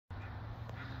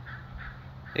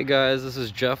Hey guys, this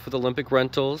is Jeff with Olympic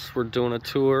Rentals. We're doing a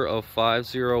tour of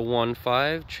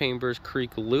 5015 Chambers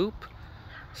Creek Loop,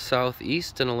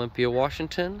 southeast in Olympia,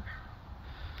 Washington.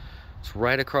 It's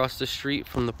right across the street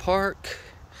from the park.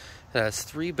 It has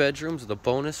 3 bedrooms with a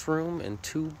bonus room and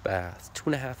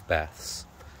 2.5 baths.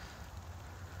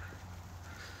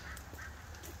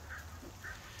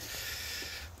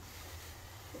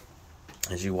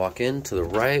 As you walk in to the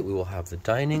right, we will have the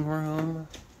dining room.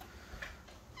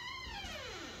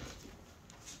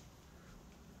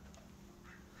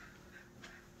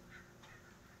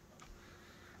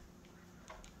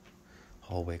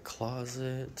 Hallway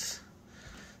closet,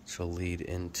 which will lead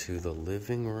into the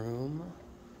living room.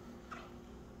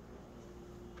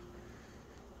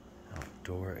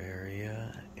 Outdoor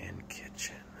area and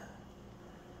kitchen.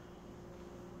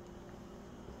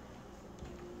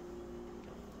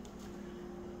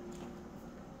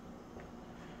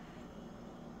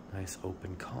 Nice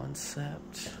open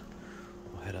concept.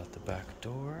 We'll head out the back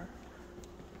door.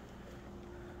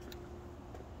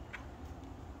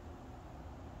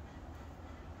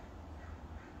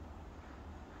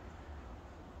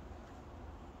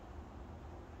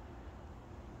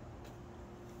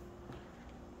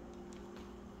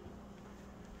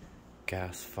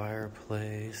 Gas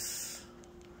fireplace.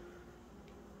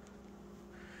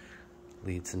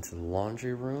 Leads into the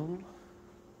laundry room.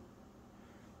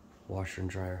 Washer and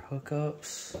dryer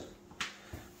hookups.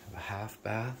 Have a half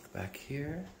bath back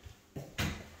here.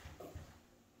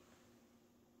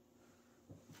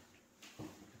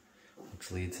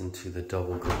 Which leads into the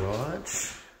double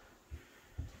garage.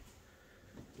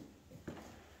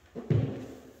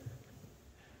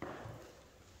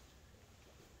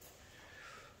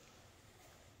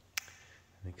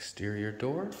 An exterior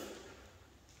door.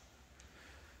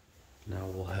 Now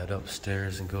we'll head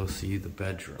upstairs and go see the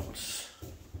bedrooms.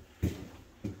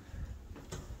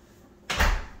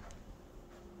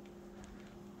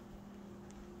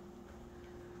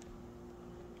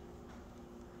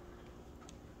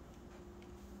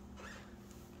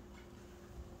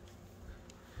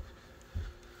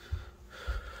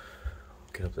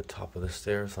 Get up the top of the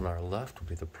stairs. On our left will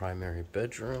be the primary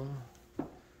bedroom.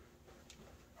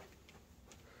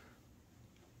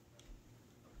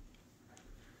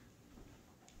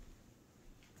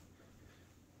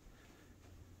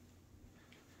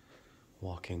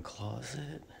 Walk-in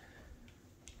closet.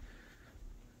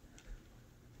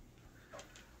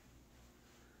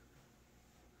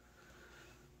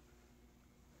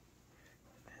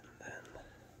 And then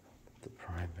the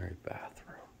primary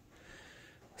bathroom.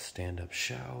 Stand-up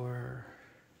shower.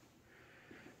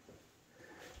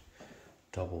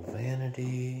 Double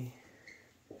vanity.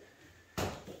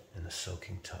 And a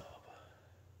soaking tub.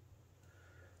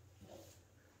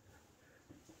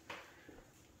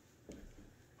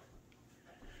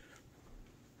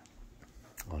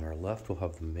 On our left, we'll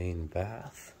have the main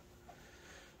bath,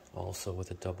 also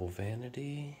with a double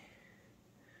vanity.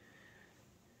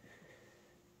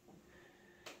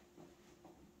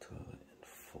 Toilet and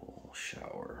full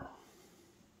shower.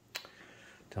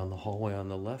 Down the hallway on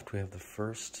the left, we have the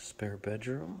first spare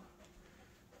bedroom.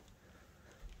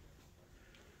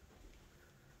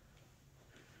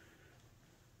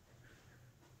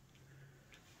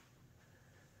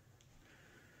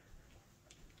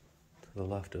 To the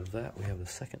left of that, we have the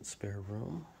second spare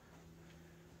room.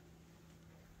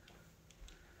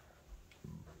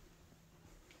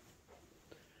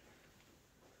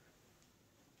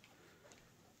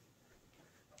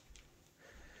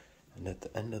 And at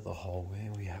the end of the hallway,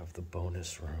 we have the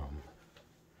bonus room.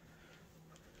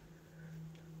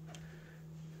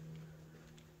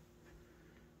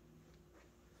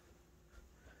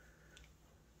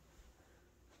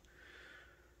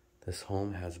 This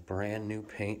home has brand new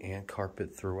paint and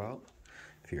carpet throughout.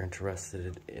 If you're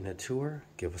interested in a tour,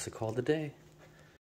 give us a call today.